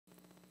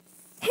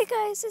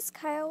guys, it's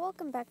Kyle.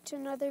 Welcome back to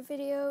another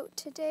video.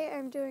 Today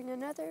I'm doing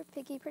another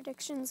Piggy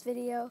predictions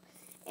video,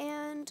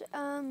 and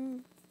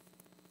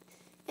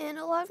in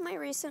a lot of my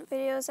recent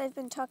videos I've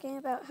been talking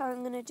about how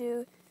I'm going to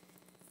do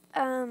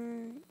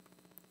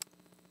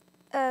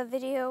a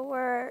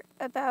video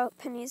about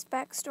Penny's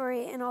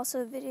backstory, and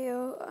also a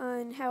video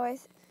on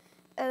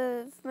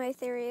my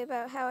theory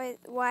about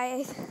why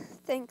I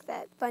think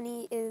that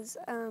Bunny is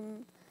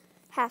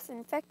half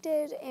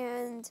infected,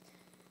 and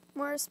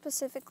more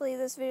specifically,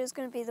 this video is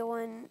going to be the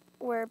one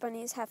where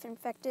Bunny is half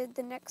infected.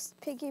 The next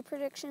Piggy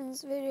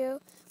predictions video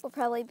will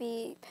probably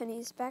be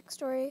Penny's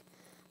backstory.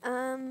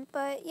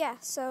 But yeah,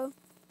 so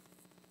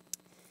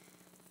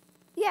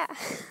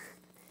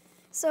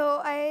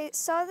I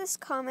saw this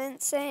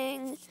comment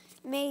saying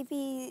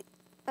maybe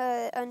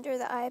under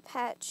the eye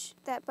patch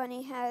that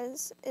Bunny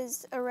has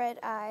is a red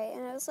eye,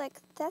 and I was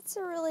like, that's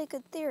a really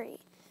good theory.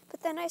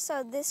 But then I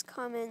saw this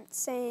comment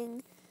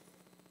saying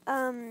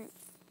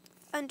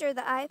under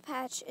the eye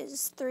patch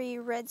is 3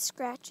 red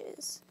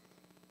scratches.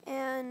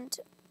 And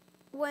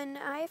when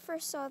I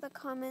first saw the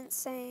comment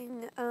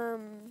saying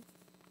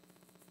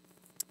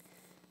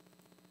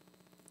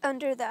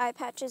under the eye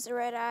patch is a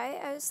red eye,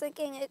 I was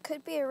thinking it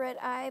could be a red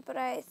eye, but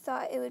I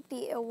thought it would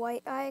be a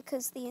white eye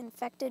because the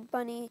infected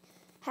Bunny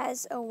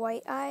has a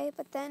white eye.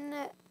 But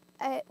then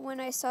when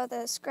I saw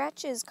the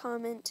scratches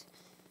comment,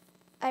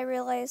 I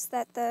realized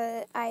that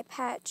the eye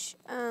patch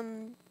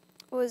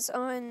was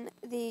on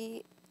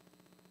the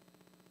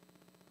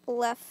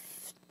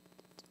left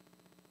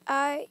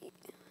eye.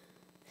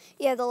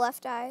 Yeah, the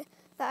left eye.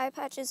 The eye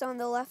patch is on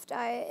the left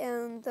eye,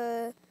 and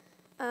the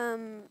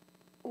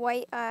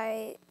white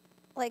eye,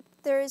 like,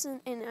 there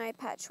isn't an eye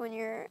patch when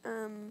you're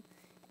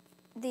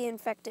the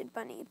infected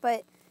Bunny,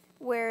 but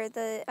where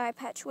the eye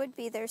patch would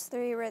be, there's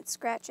 3 red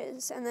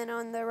scratches, and then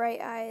on the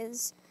right eye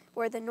is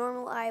where the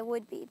normal eye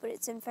would be, but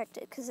it's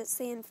infected because it's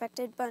the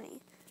infected Bunny.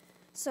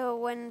 So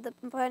when the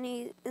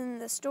Bunny in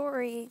the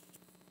story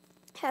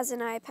has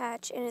an eye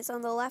patch and it's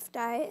on the left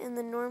eye and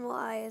the normal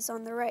eye is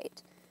on the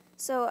right.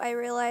 So I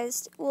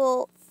realized,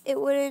 well,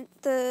 it wouldn't,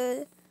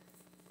 the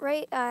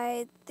right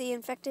eye, the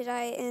infected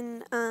eye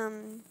in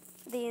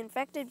the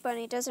infected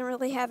Bunny doesn't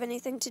really have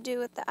anything to do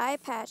with the eye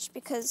patch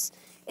because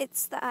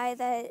it's the eye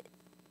that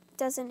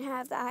doesn't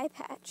have the eye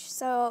patch.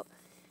 So,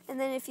 and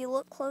then if you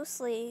look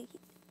closely,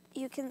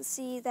 you can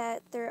see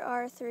that there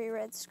are 3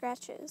 red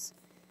scratches.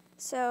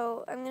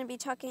 So I'm going to be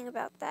talking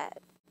about that.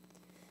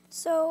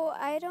 So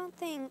I don't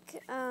think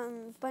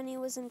Bunny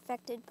was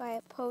infected by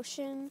a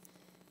potion,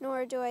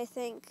 nor do I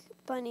think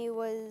Bunny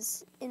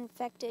was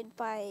infected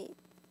by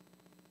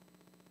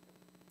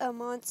a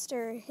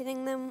monster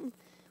hitting them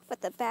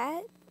with a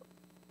bat.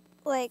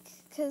 Like,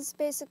 because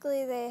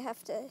basically they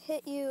have to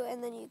hit you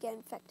and then you get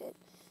infected.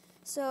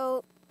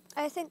 So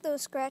I think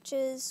those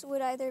scratches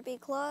would either be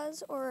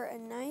claws or a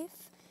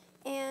knife,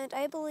 and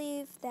I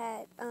believe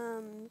that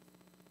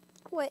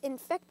what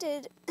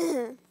infected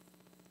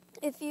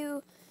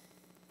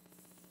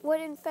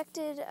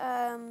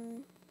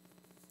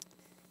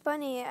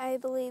Bunny, I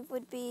believe,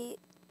 would be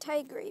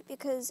Tigry,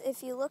 because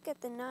if you look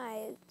at the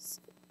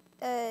knives,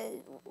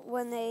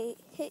 when they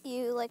hit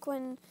you, like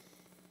when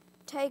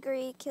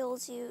Tigry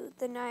kills you,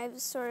 the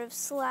knives sort of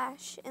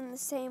slash in the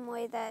same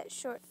way that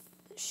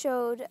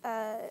showed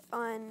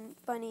on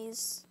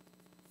Bunny's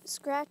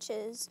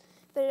scratches,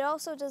 but it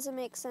also doesn't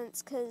make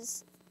sense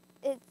because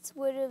it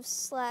would have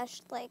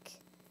slashed like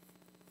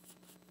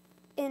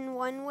in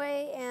one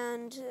way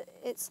and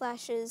it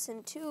slashes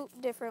in 2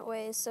 different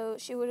ways, so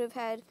she would have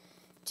had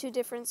 2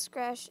 different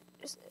scratches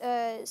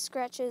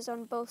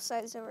on both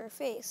sides of her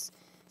face.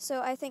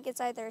 So I think it's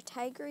either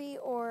Tigry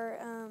or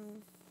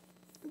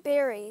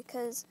Berry,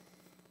 because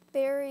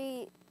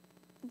Berry,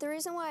 the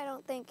reason why I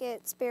don't think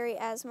it's Berry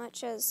as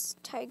much as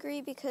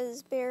Tigry,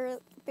 because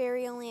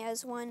Berry only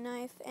has 1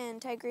 knife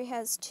and Tigry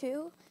has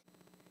 2.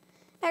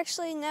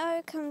 Actually, now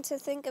I come to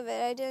think of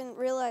it, I didn't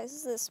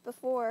realize this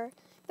before,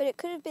 but it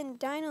could have been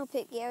Dino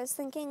Piggy. I was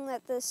thinking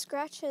that the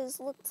scratches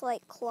looked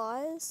like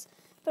claws,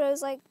 but I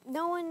was like,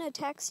 no one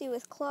attacks you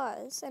with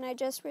claws, and I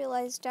just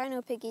realized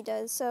Dino Piggy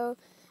does, so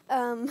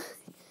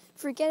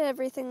forget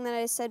everything that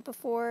I said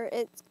before.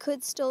 It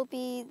could still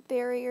be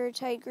Berry or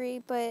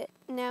Tigry, but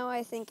now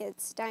I think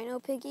it's Dino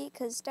Piggy,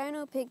 because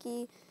Dino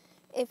Piggy,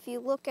 if you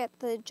look at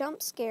the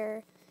jump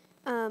scare,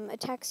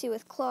 attacks you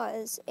with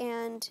claws,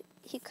 and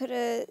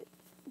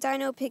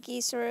Dino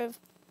Piggy sort of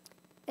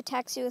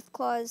attacks you with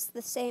claws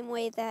the same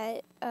way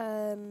that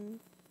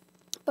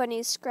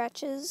Bunny's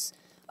scratches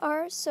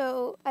are.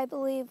 So I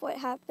believe what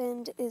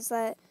happened is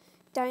that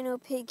Dino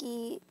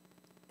Piggy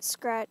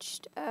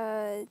scratched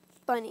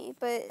Bunny,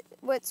 but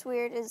what's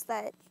weird is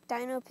that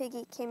Dino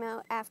Piggy came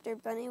out after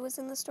Bunny was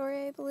in the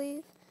story, I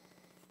believe.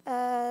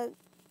 But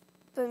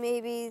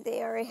maybe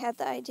they already had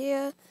the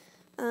idea.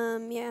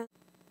 Yeah.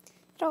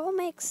 It all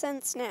makes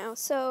sense now.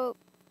 So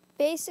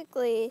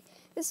basically,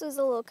 this was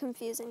a little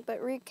confusing, but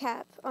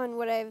recap on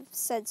what I've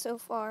said so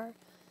far.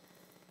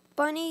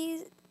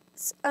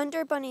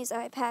 Under Bunny's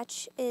eye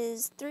patch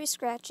is 3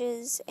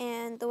 scratches,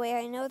 and the way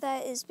I know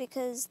that is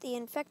because the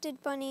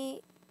infected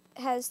Bunny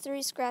has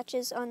 3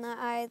 scratches on the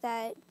eye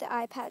that the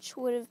eye patch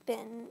would have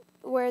been,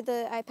 where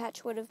the eye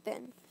patch would have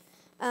been.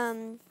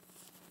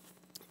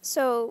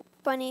 So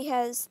Bunny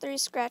has 3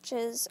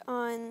 scratches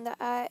on the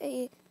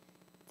eye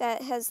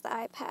that has the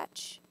eye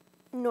patch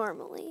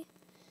normally.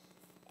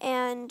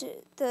 And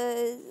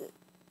the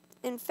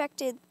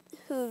infected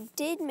who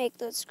did make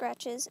those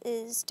scratches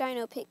is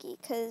Dino Piggy,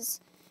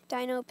 because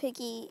Dino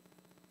Piggy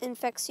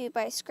infects you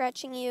by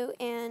scratching you,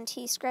 and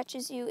he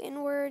scratches you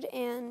inward,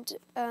 and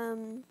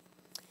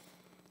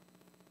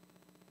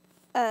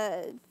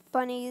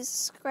Bunny's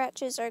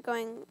scratches are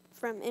going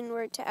from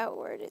inward to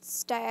outward.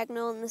 It's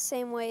diagonal in the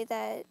same way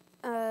that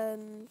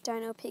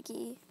Dino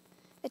Piggy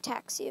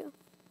attacks you.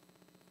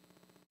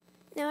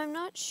 Now, I'm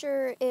not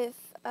sure if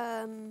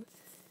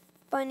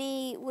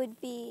Bunny would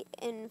be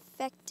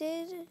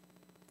infected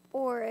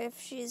or if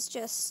she's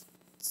just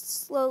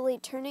slowly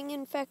turning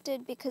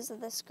infected because of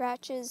the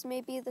scratches.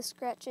 Maybe the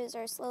scratches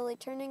are slowly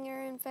turning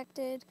her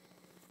infected,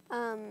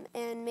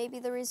 and maybe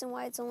the reason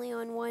why it's only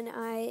on one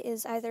eye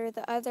is either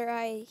the other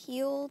eye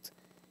healed,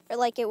 or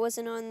like it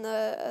wasn't on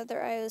the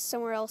other eye, it was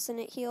somewhere else and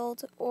it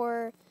healed,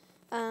 or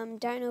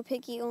Dino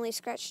Piggy only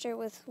scratched her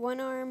with one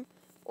arm,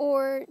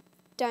 or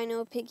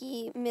Dino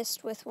Piggy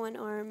missed with one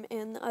arm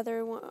and the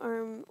other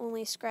arm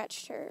only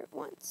scratched her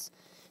once.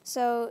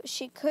 So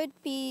she could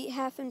be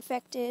half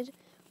infected,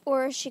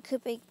 or she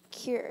could be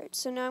cured.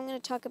 So now I'm going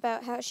to talk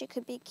about how she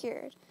could be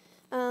cured.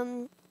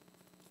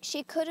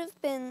 She could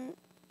have been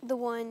the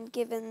one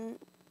given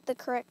the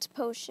correct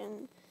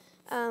potion,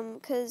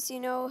 because you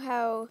know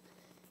how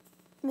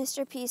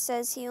Mr. P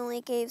says he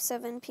only gave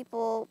 7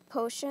 people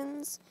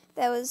potions?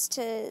 That was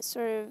to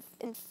sort of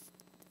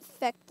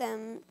infect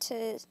them,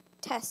 to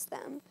test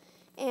them.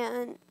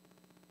 And,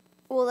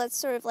 well, that's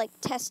sort of like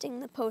testing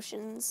the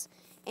potions,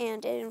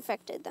 and it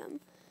infected them.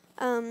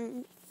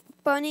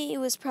 Bunny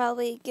was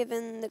probably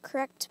given the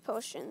correct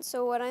potion.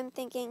 So what I'm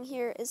thinking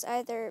here is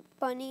either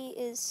Bunny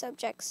is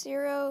Subject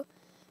 0,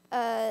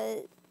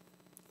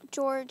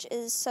 George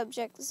is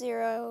Subject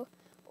 0,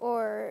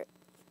 or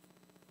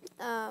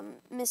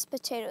Miss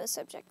Potato is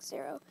Subject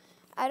 0.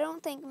 I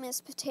don't think Miss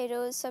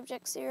Potato is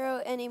Subject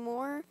 0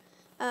 anymore.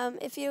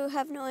 If you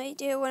have no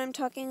idea what I'm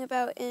talking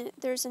about,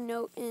 there's a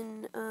note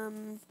in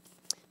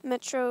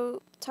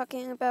Metro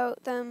talking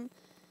about them,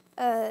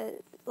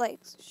 like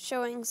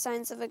showing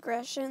signs of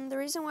aggression. The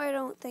reason why I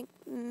don't think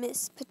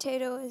Miss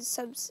Potato is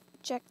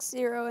Subject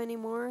 0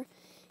 anymore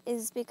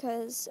is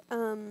because,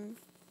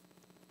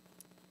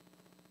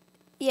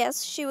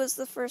 yes, she was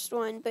the first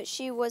one, but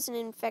she wasn't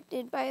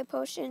infected by a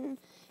potion.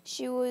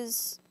 She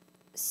was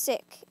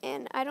sick,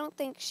 and I don't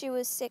think she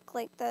was sick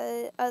like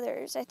the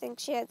others. I think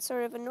she had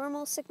sort of a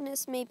normal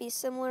sickness, maybe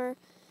similar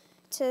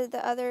to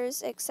the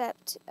others,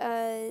 except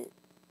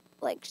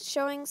like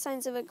showing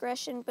signs of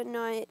aggression but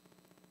not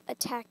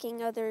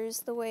attacking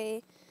others the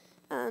way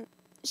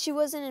she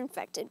wasn't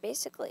infected.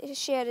 Basically,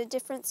 she had a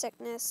different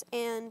sickness,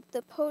 and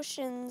the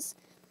potions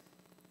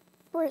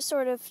were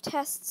sort of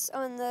tests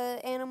on the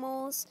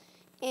animals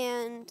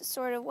and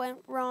sort of went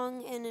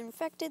wrong and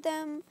infected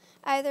them.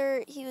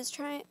 Either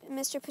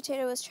Mr.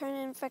 Potato was trying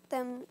to infect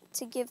them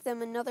to give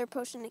them another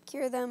potion to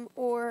cure them,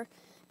 or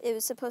it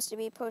was supposed to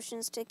be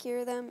potions to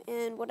cure them.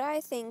 And what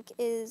I think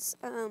is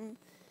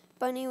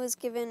Bunny was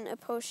given a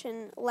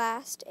potion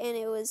last, and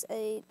it was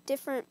a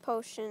different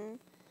potion,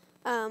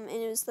 and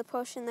it was the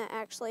potion that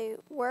actually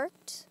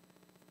worked.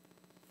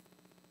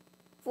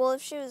 Well,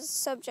 if she was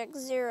Subject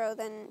 0,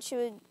 then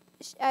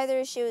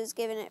either she was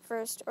given it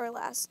first or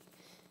last.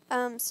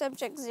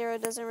 Subject 0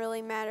 doesn't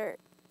really matter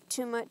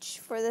too much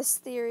for this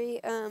theory.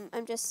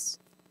 I'm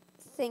just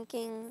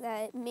thinking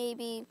that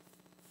maybe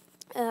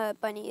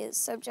Bunny is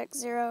Subject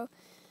 0.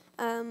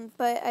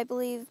 But I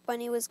believe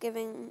Bunny was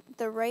given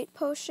the right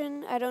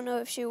potion. I don't know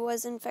if she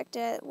was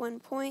infected at one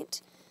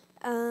point.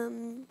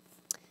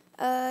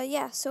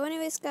 Yeah, so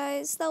anyways,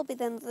 guys, that'll be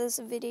the end of this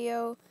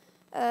video.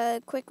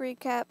 Quick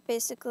recap,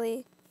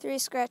 basically, 3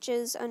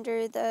 scratches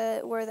under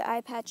where the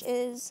eye patch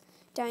is.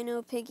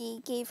 Dino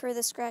Piggy gave her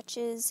the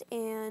scratches,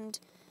 and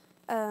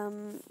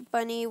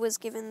Bunny was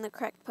given the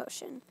correct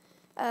potion.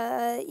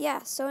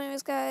 Yeah, so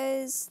anyways,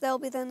 guys, that'll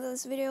be the end of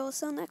this video.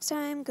 So next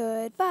time,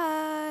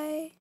 goodbye!